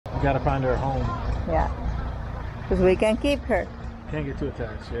gotta find her a home. Yeah. Because we can keep her. Can't get too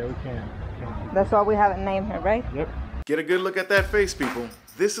attached. Yeah, we can. That's why we haven't named her, right? Yep. Get a good look at that face, people.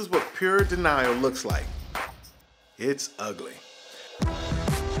 This is what pure denial looks like. It's ugly.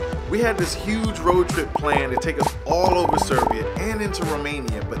 We had this huge road trip planned to take us all over Serbia and into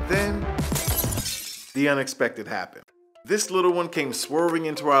Romania, but then the unexpected happened. This little one came swerving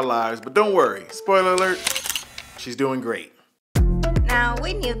into our lives, but don't worry, spoiler alert, she's doing great. Now,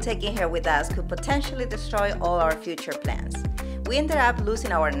 we knew taking her with us could potentially destroy all our future plans. We ended up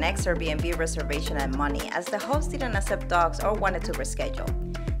losing our next Airbnb reservation and money as the host didn't accept dogs or wanted to reschedule.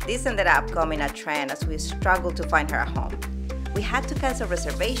 This ended up becoming a trend as we struggled to find her a home. We had to cancel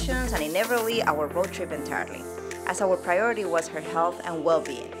reservations and inevitably our road trip entirely, as our priority was her health and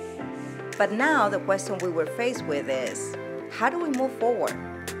well-being. But now the question we were faced with is, how do we move forward?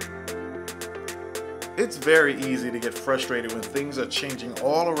 It's very easy to get frustrated when things are changing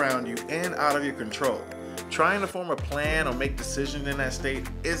all around you and out of your control. Trying to form a plan or make decisions in that state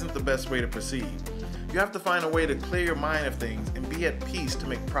isn't the best way to proceed. You have to find a way to clear your mind of things and be at peace to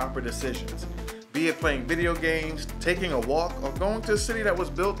make proper decisions. Be it playing video games, taking a walk, or going to a city that was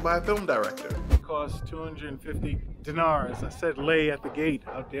built by a film director. It costs 250 dinars. I said lay at the gate.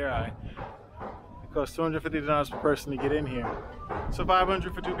 How dare I? It costs 250 dinars per person to get in here. So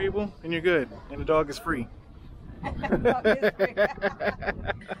 500 for 2 people, and you're good. And the dog is free.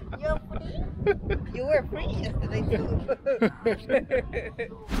 You're free? You were free yesterday too.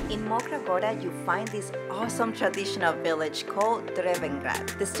 In Mokra Gora, you find this awesome traditional village called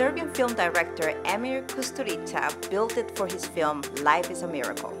Drvengrad. The Serbian film director Emir Kusturica built it for his film Life is a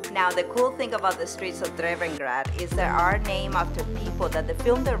Miracle. Now, the cool thing about the streets of Drvengrad is they are named after people that the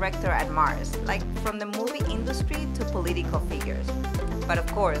film director admires, like from the movie industry to political figures. But of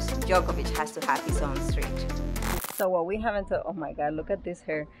course, Djokovic has to have his own street. So what we haven't told, oh my God, look at this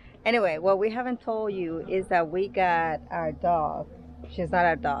hair. Anyway, what we haven't told you is that we got our dog. She's not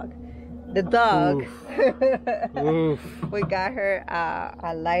our dog. The dog. Oof. Oof. We got her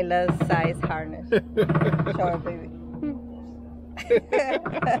a Lila's size harness. Show her, baby.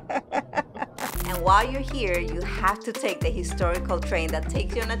 And while you're here, you have to take the historical train that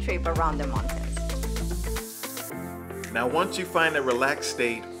takes you on a trip around the mountains. Now, once you find a relaxed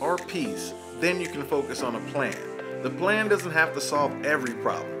state or peace, then you can focus on a plan. The plan doesn't have to solve every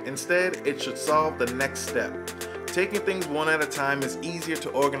problem. Instead, it should solve the next step. Taking things one at a time is easier to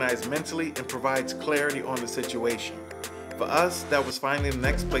organize mentally and provides clarity on the situation. For us, that was finding the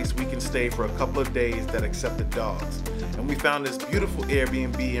next place we can stay for a couple of days that accepted dogs. And we found this beautiful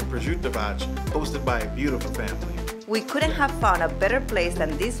Airbnb in Pruzatovac, hosted by a beautiful family. We couldn't have found a better place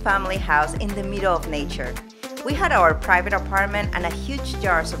than this family house in the middle of nature. We had our private apartment and a huge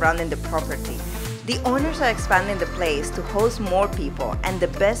yard surrounding the property. The owners are expanding the place to host more people, and the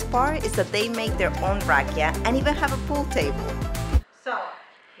best part is that they make their own rakia and even have a pool table. So,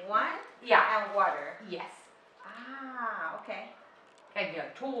 wine and water? Yes. Ah, okay. And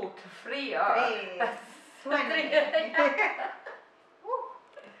you're 2 to 3 or... 20.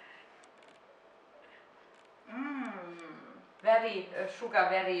 Very sugar,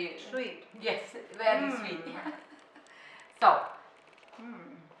 very Sweet. Yes, very sweet. So,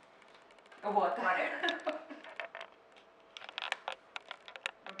 water.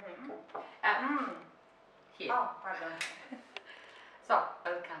 Here. Oh, pardon. So,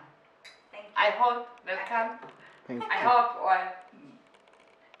 welcome. Thank you. I hope, welcome. Thank I hope all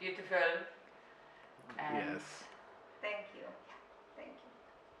beautiful. And Yes. Thank you. Thank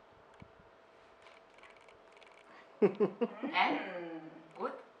you. And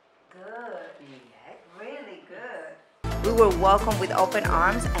good. Good. Yes. Really good. We were welcomed with open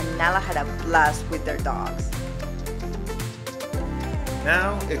arms, and Nala had a blast with their dogs.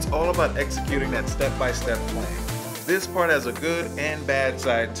 Now, it's all about executing that step-by-step plan. This part has a good and bad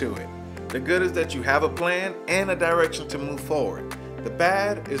side to it. The good is that you have a plan and a direction to move forward. The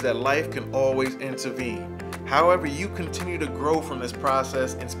bad is that life can always intervene. However, you continue to grow from this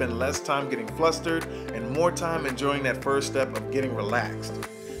process and spend less time getting flustered and more time enjoying that first step of getting relaxed.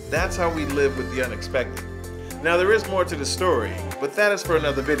 That's how we live with the unexpected. Now, there is more to the story, but that is for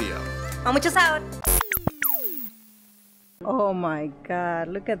another video. Muchos out. Oh my God,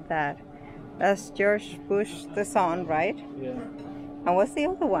 look at that. That's George Bush, the son, right? Yeah. And what's the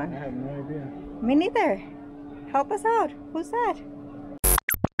other I one? have no idea. Me neither. Help us out. Who's that?